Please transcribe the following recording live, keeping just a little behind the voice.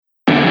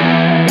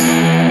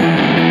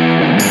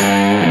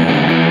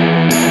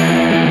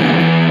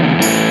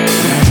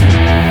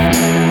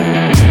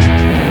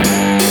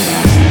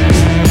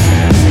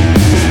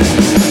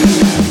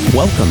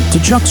to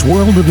Chuck's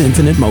World of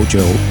Infinite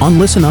Mojo on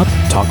Listen Up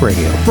Talk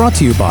Radio. Brought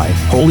to you by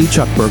Holy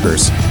Chuck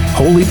Burgers.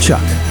 Holy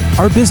Chuck.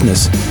 Our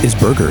business is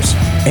burgers.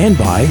 And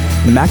by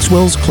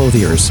Maxwell's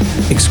Clothiers,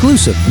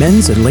 exclusive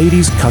men's and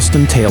ladies'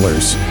 custom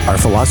tailors. Our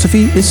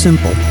philosophy is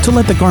simple, to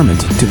let the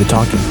garment do the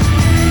talking.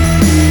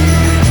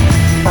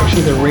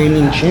 Actually the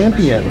reigning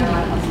champion.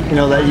 You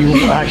know, that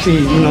you actually,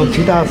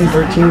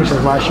 2013, which is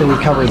last year we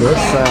covered this.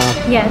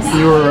 Yes.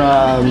 You were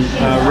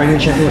reigning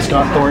champion with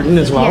Scott Thornton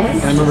as well.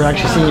 Yes. I remember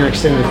actually seeing your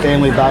extended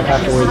family back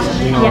afterwards.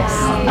 Yes,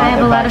 I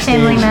have a lot of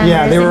family members.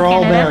 Yeah, they were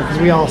all Canada. there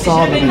because we all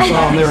saw them and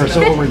saw them. They were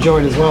so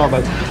overjoyed as well.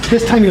 But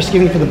this time you're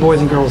skating for the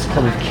Boys and Girls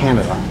Club of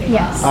Canada.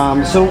 Yes.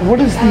 So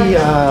what is the...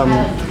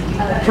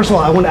 First of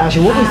all, I want to ask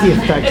you, what was the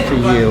effect for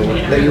you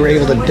that you were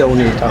able to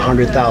donate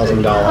 $100,000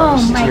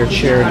 to your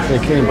charity for the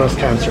Canadian Breast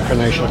Cancer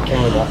Foundation of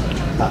Canada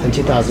in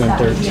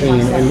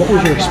 2013? And what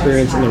was your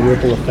experience and the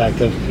ripple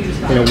effect of,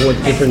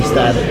 what difference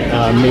that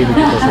made in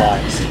people's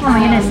lives? Oh my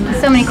goodness,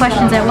 so many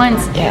questions at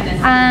once.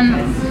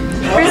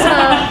 First of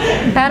all,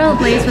 Battle of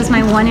Blades was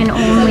my one and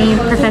only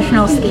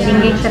professional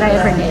skating gig that I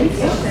ever did.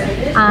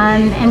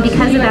 And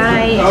because of that,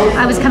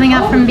 I was coming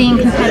up from being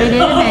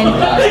competitive and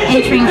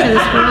entering to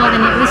this world,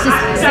 and it was just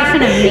such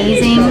an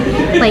amazing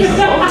TV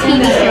show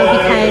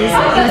because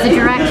it was a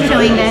direct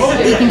showing that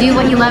you can do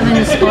what you love in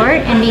the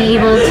sport and be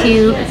able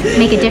to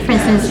make a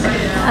difference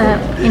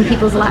in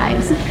people's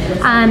lives. To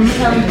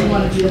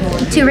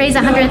raise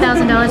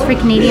 $100,000 for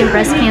Canadian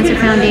Breast Cancer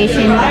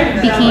Foundation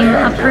became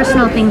a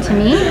personal thing to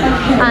me.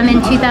 In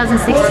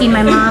 2016,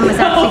 my mom was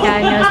actually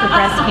diagnosed with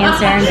breast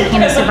cancer and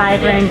became a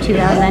survivor in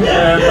 2017.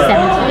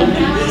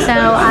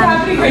 So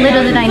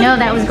little did I know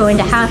that was going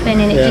to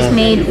happen, and it just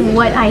made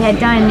what I had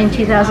done in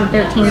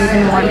 2013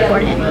 even more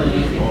important.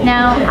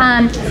 Now,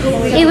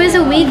 it was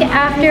a week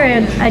after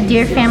a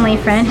dear family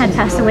friend had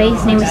passed away.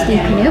 His name was Steve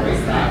Knoop.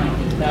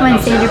 When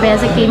Sandra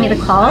Bezic gave me the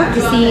call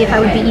to see if I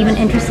would be even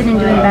interested in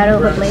doing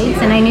Battle of the Blades,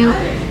 and I knew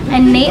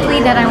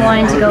innately that I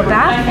wanted to go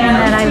back and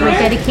that I would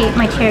dedicate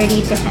my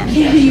charity to him.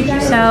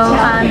 So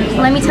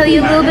let me tell you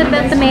a little bit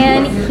about the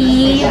man.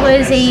 He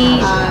was a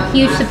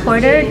huge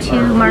supporter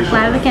to Mark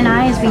Lavick and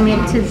I as we made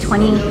it to the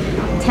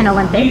 2010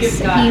 Olympics.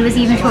 He was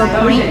even to a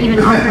point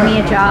even offered me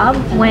a job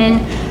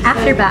when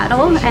after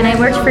Battle, and I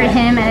worked for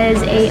him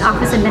as a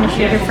office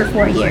administrator for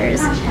 4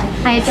 years.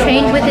 I had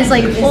trained with his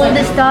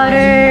oldest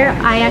daughter.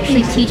 I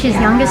actually teach his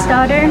youngest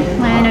daughter,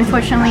 and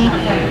unfortunately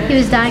he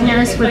was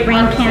diagnosed with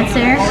brain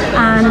cancer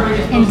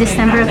in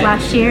December of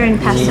last year and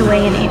passed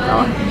away in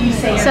April.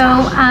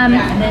 So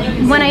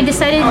when I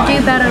decided to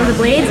do Battle of the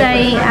Blades,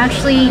 I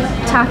actually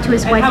talked to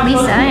his wife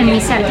Lisa, and we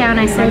sat down.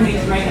 I said,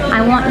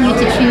 I want you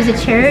to choose a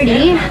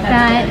charity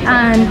that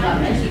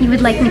you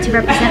would like me to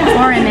represent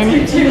for him. And we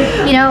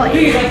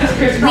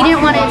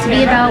didn't want it to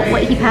be about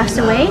what he passed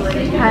away.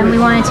 We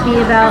wanted it to be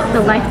about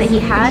the life that he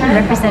had and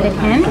represented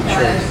him.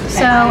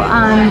 So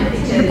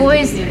the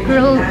Boys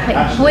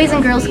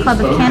and Girls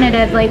Club of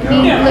Canada, we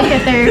looked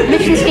at their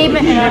mission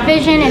statement and their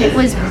vision, and it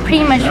was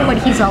pretty much what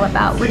he's all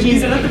about, which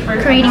is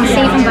creating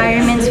safe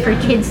environments for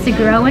kids to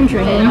grow and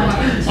dream,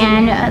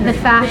 and the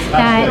fact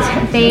that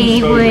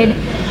they would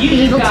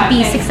be able to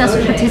be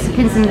successful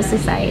participants in the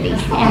society.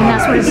 And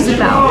that's what it was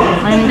about.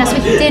 And that's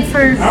what he did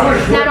for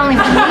not only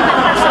for me,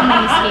 but for so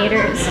many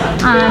skaters.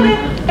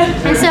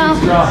 And so,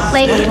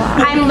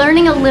 I'm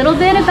learning a little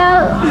bit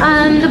about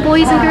the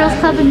Boys and Girls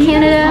Club of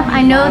Canada.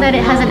 I know that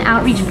it has an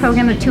outreach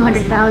program of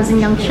 200,000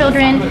 young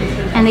children,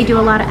 and they do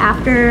a lot of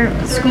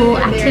after-school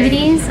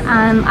activities.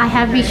 I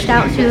have reached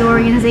out to the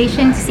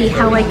organization to see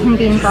how I can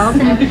be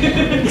involved, and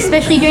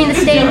especially during the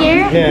stay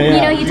here.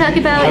 You talk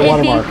about it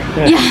being...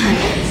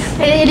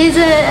 It is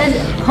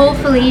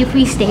hopefully if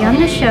we stay on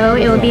the show,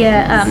 it will be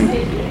a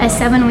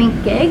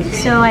 7-week gig,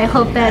 so I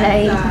hope that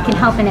I can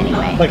help in any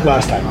way. Like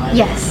last time?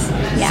 Yes.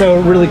 Yeah.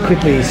 So really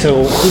quickly, who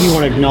do you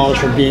want to acknowledge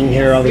for being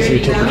here? Obviously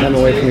you took your time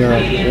away from your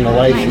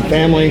life and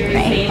family,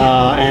 right.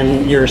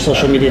 And your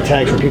social media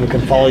tags where people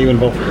can follow you and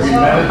vote for you.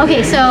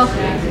 Okay, so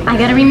I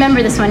gotta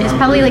remember this one. It's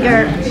probably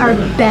our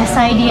best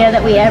idea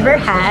that we ever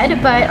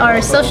had, but our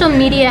social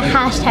media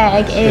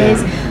hashtag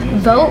is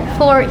vote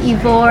for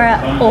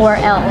Evora or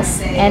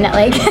else. And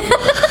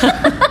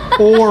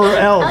or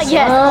else.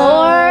 Yes,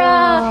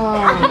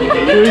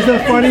 Who's the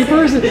funny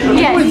person?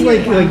 Yes. It's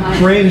like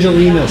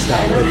Brangelina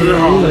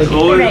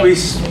style. We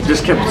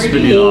just kept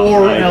spinning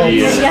or off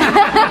else.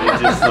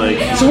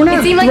 So we're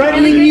not seemed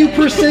threatening you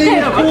per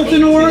se,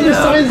 Colton Orr, the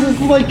size is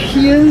like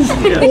he is,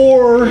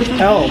 or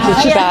else.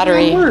 It's just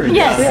Battery. words.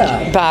 Yes.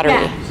 Yeah. Battery.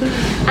 Yeah.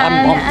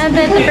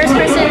 But the first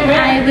person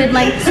I would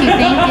like to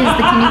thank is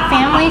the Knoop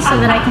family so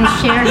that I can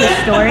share his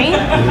story.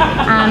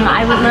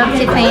 I would love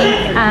to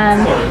thank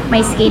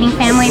my skating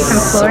family from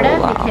Florida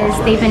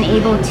because they've been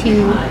able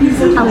to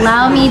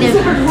allow me to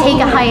take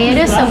a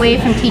hiatus away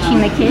from teaching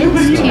the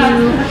kids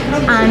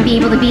to be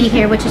able to be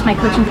here, which is my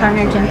coaching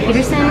partner, Jim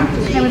Peterson.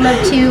 I would love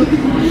to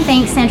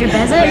thank Sandra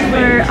Bezic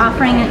for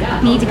offering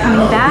me to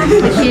coming back,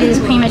 which is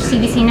pretty much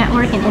CBC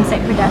Network and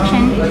Insight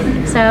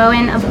Production. So,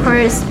 and of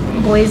course,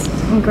 Boys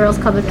and Girls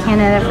Club of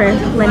Canada for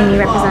letting me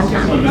represent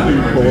them.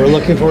 Well, we're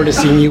looking forward to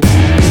seeing you.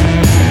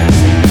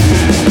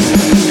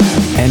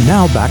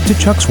 Now back to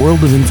Chuck's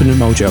World of Infinite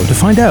Mojo to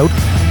find out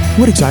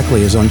what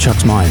exactly is on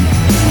Chuck's mind.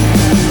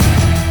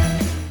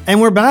 And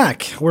we're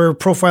back. We're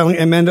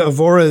profiling Amanda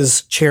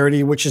Avora's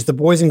charity, which is the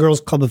Boys and Girls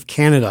Club of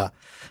Canada.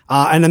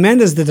 And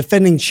Amanda is the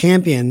defending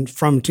champion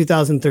from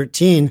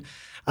 2013,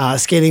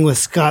 skating with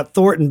Scott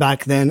Thornton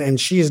back then. And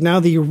she is now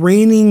the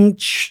reigning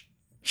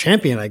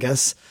champion, I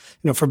guess,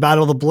 for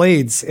Battle of the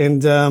Blades.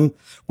 And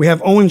we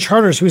have Owen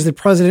Charters, who's the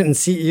president and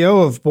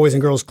CEO of Boys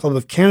and Girls Club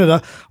of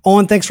Canada.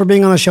 Owen, thanks for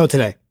being on the show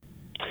today.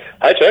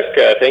 Hi, Chuck.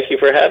 Thank you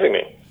for having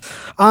me.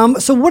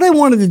 So what I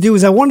wanted to do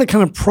is I wanted to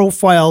kind of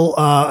profile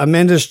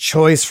Amanda's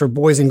choice for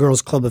Boys and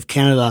Girls Club of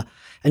Canada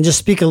and just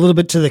speak a little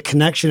bit to the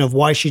connection of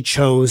why she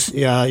chose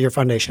your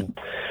foundation.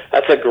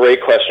 That's a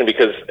great question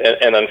because,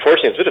 and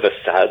unfortunately, it's a bit of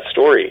a sad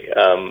story.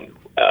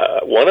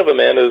 One of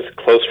Amanda's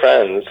close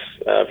friends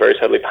very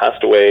sadly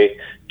passed away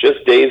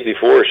just days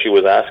before she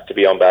was asked to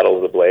be on Battle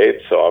of the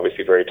Blades, so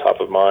obviously very top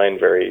of mind,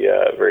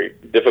 very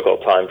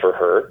difficult time for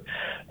her.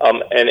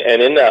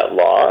 And in that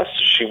loss,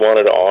 she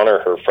wanted to honor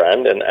her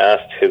friend and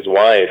asked his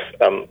wife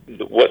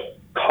what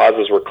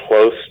causes were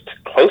close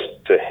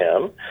to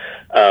him.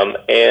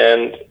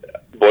 And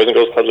Boys and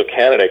Girls Clubs of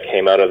Canada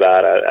came out of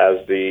that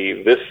as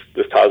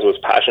this cause was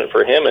passionate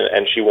for him,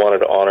 and she wanted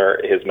to honor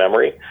his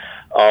memory.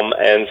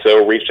 And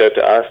so reached out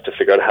to us to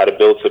figure out how to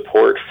build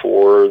support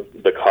for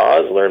the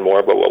cause, learn more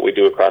about what we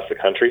do across the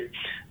country.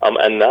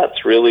 And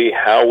that's really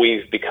how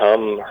we've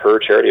become her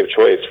charity of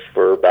choice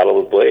for Battle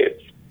of the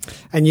Blades.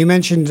 And you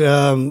mentioned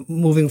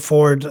moving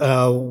forward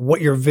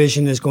what your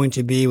vision is going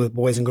to be with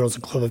Boys and Girls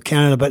Club of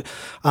Canada, but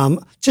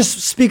just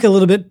speak a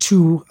little bit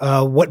to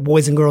what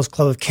Boys and Girls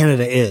Club of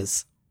Canada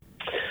is.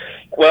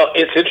 Well,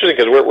 it's interesting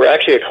because we're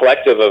actually a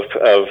collective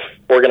of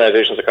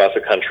organizations across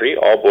the country,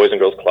 all Boys and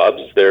Girls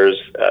Clubs. There's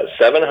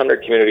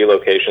 700 community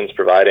locations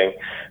providing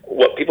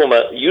what people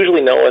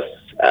usually know us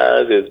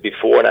as is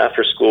before and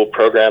after school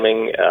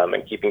programming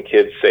and keeping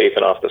kids safe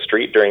and off the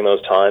street during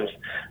those times.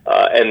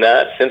 And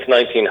that, since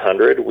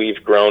 1900,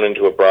 we've grown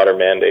into a broader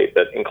mandate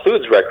that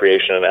includes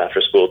recreation and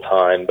after school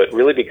time, but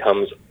really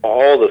becomes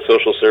all the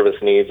social service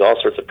needs,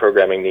 all sorts of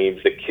programming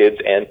needs that kids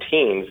and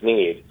teens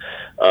need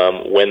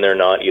when they're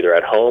not either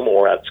at home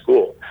or at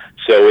school.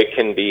 So it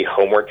can be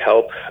homework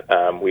help.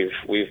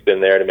 We've been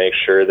there to make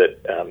sure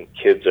that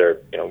kids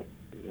are,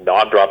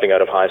 not dropping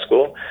out of high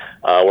school.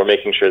 We're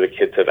making sure that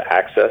kids have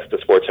access to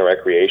sports and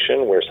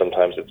recreation where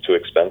sometimes it's too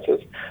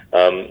expensive.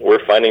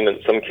 We're finding that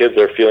some kids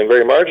are feeling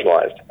very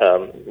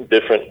marginalized,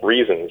 different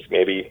reasons.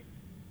 Maybe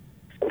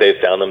they've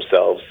found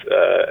themselves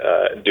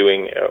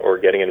doing or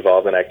getting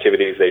involved in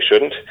activities they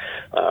shouldn't.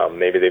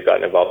 Maybe they've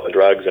gotten involved in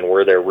drugs and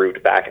we're their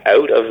route back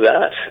out of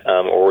that,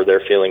 or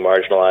they're feeling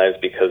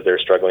marginalized because they're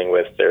struggling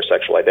with their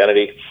sexual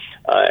identity.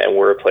 And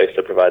we're a place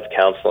that provides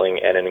counseling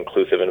and an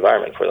inclusive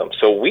environment for them.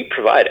 So we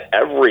provide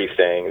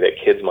everything that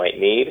kids might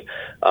need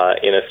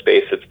in a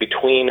space that's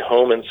between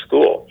home and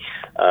school.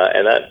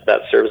 And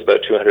that serves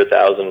about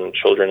 200,000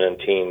 children and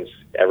teens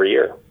every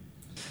year.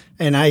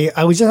 And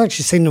I was just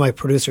actually saying to my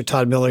producer,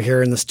 Todd Miller,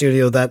 here in the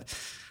studio, that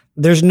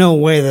there's no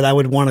way that I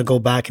would want to go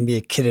back and be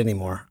a kid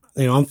anymore.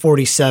 I'm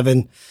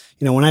 47.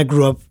 When I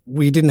grew up,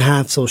 we didn't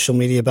have social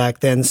media back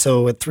then.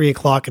 So at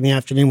 3:00 in the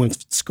afternoon, when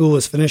school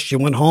was finished, you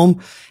went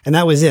home and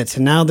that was it.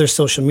 And now there's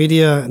social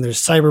media and there's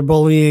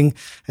cyberbullying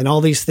and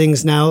all these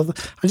things now.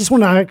 I just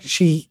want to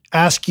actually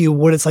ask you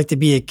what it's like to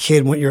be a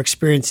kid, what your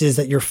experience is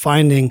that you're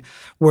finding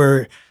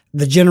where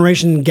the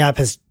generation gap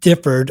has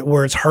differed,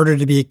 where it's harder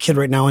to be a kid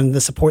right now and the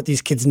support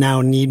these kids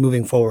now need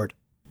moving forward.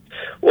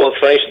 Well, it's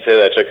funny you should say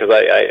that, Chuck, because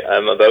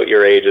I'm about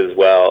your age as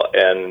well.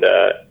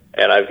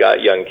 And I've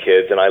got young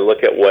kids, and I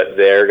look at what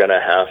they're going to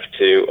have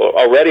to,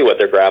 already what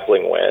they're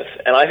grappling with,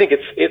 and I think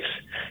it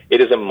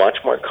is a much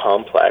more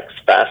complex,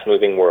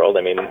 fast-moving world.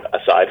 I mean,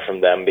 aside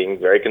from them being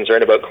very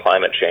concerned about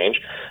climate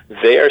change,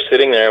 they are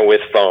sitting there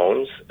with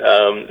phones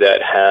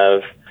that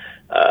have,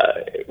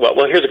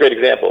 well, here's a great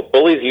example.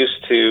 Bullies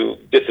used to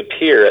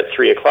disappear at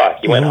 3:00.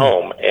 You went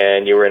home,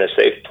 and you were in a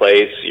safe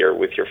place, you're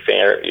with your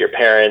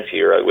parents,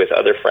 you're with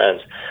other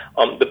friends.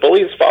 The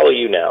bullies follow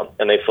you now,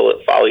 and they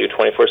follow you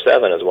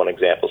 24/7 as one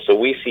example. So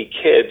we see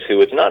kids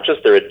who it's not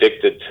just they're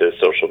addicted to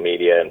social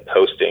media and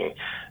posting,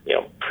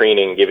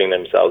 preening, giving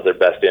themselves their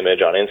best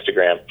image on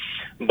Instagram,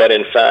 but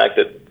in fact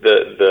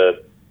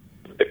that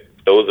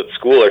those at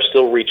school are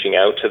still reaching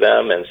out to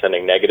them and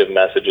sending negative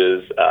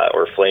messages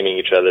or flaming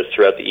each other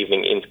throughout the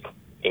evening,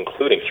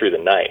 including through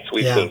the night. So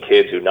we've seen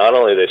kids who not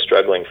only are they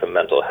struggling from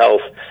mental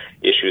health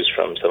issues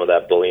from some of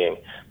that bullying,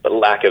 but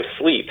lack of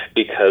sleep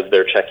because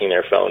they're checking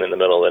their phone in the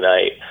middle of the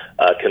night,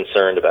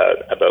 concerned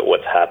about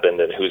what's happened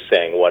and who's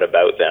saying what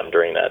about them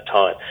during that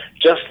time.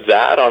 Just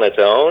that on its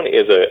own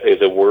is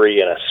a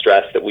worry and a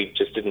stress that we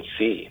just didn't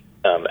see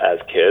as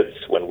kids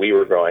when we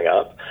were growing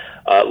up,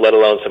 let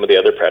alone some of the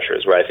other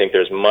pressures where I think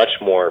there's much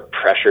more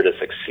pressure to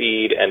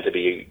succeed and to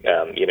be,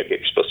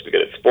 you're supposed to be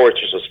good at sports,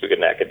 you're supposed to be good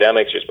in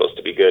academics, you're supposed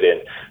to be good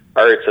in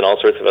arts and all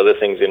sorts of other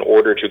things in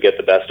order to get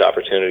the best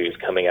opportunities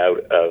coming out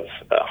of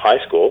high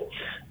school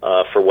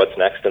for what's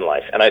next in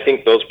life. And I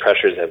think those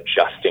pressures have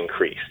just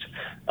increased.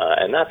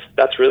 And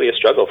that's really a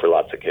struggle for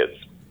lots of kids.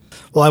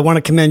 Well, I want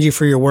to commend you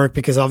for your work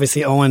because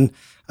obviously, Owen,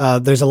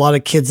 there's a lot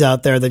of kids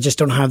out there that just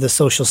don't have the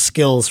social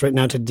skills right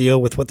now to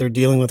deal with what they're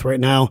dealing with right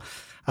now.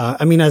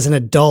 As an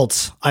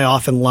adult, I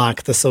often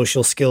lack the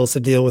social skills to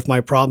deal with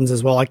my problems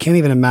as well. I can't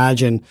even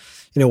imagine,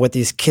 what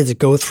these kids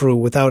go through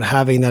without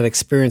having that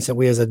experience that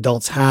we as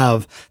adults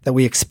have, that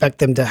we expect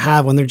them to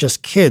have when they're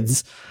just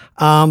kids.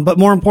 But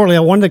more importantly,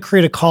 I wanted to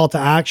create a call to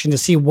action to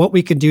see what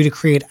we could do to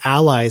create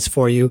allies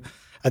for you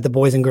at the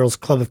Boys and Girls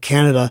Club of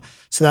Canada.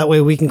 So that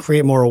way we can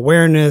create more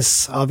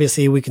awareness.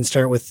 Obviously, we can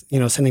start with,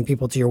 sending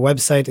people to your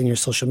website and your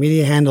social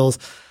media handles,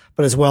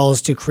 but as well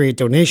as to create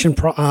donation,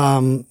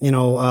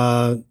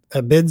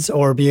 bids,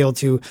 or be able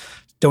to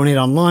donate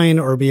online,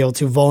 or be able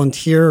to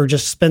volunteer, or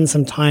just spend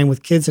some time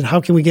with kids. And how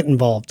can we get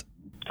involved?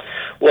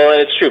 Well, and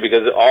it's true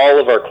because all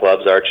of our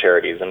clubs are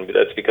charities, and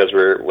that's because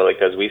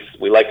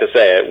we like to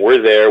say it,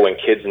 we're there when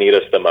kids need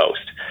us the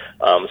most.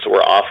 So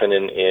we're often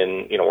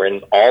we're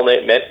in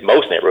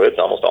most neighborhoods,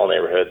 almost all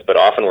neighborhoods, but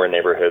often we're in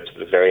neighborhoods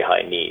with very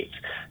high needs.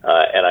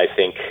 And I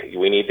think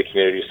we need the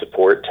community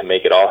support to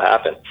make it all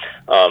happen.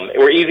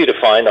 We're easy to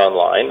find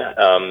online.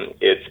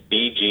 It's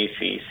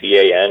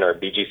BGCCAN or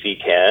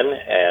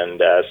BGCCan.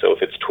 And so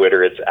if it's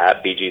Twitter, it's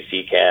at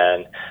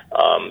BGCCan,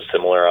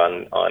 similar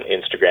on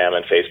Instagram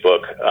and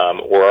Facebook.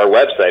 Or our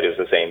website is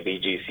the same,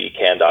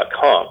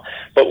 bgccan.com.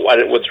 But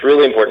what's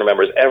really important to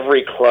remember is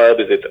every club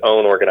is its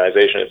own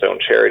organization, its own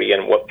charity.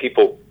 And what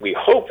people, we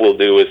hope, will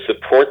do is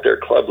support their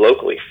club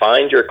locally.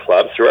 Find your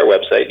club through our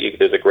website.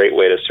 There's a great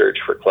way to search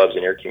for clubs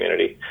in your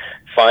community.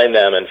 Find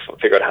them and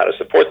figure out how to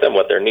support them,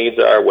 what their needs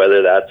are,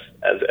 whether that's,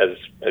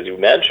 as you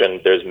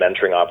mentioned, there's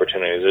mentoring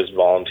opportunities, there's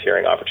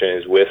volunteering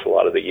opportunities with a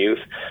lot of the youth.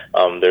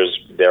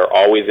 They're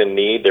always in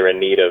need. They're in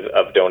need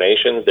of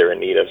donations. They're in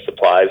need of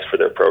supplies for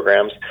their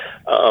programs.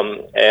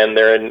 And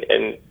they're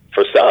in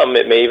for some,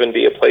 it may even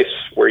be a place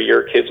where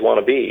your kids want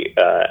to be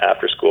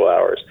after school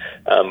hours.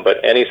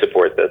 But any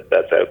support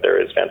that's out there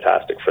is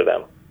fantastic for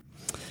them.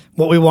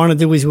 What we want to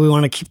do is we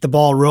want to keep the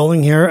ball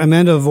rolling here.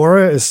 Amanda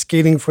Evora is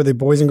skating for the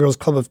Boys and Girls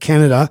Club of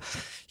Canada.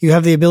 You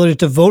have the ability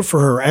to vote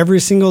for her every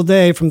single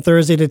day from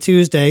Thursday to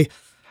Tuesday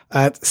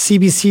at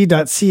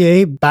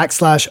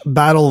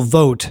cbc.ca/battle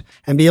vote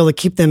and be able to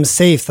keep them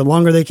safe. The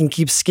longer they can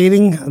keep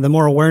skating, the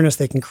more awareness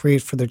they can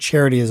create for their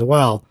charity as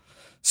well.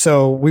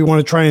 So we want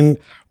to try and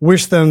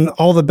wish them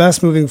all the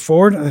best moving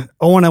forward.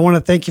 Owen, I want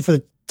to thank you for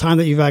the time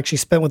that you've actually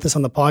spent with us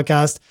on the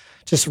podcast,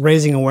 just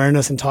raising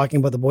awareness and talking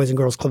about the Boys and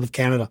Girls Club of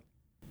Canada.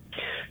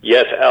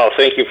 Yes, Al,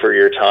 thank you for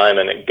your time.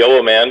 And go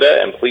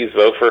Amanda, and please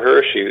vote for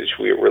her.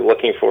 We're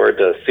looking forward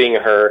to seeing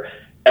her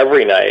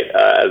every night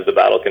as the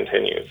battle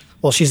continues.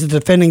 Well, she's the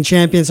defending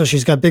champion, so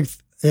she's got big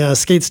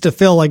skates to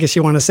fill, I guess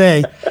you want to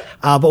say.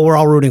 But we're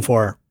all rooting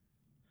for her.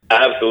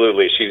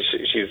 Absolutely. She's,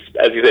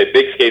 as you say,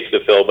 big skates to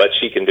fill, but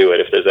she can do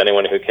it. If there's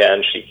anyone who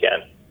can, she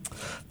can.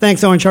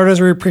 Thanks, Owen Charters.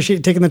 We appreciate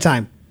you taking the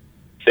time.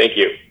 Thank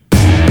you.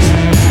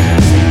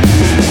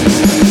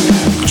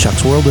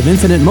 Chuck's World of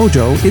Infinite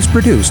Mojo is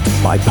produced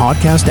by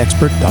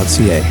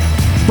podcastexpert.ca.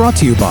 Brought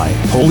to you by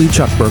Holy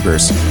Chuck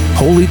Burgers.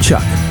 Holy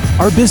Chuck.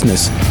 Our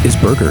business is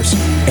burgers.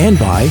 And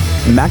by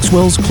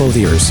Maxwell's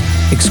Clothiers.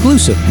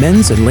 Exclusive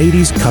men's and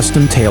ladies'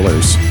 custom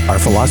tailors. Our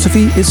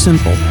philosophy is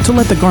simple: to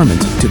let the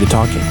garment do the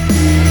talking.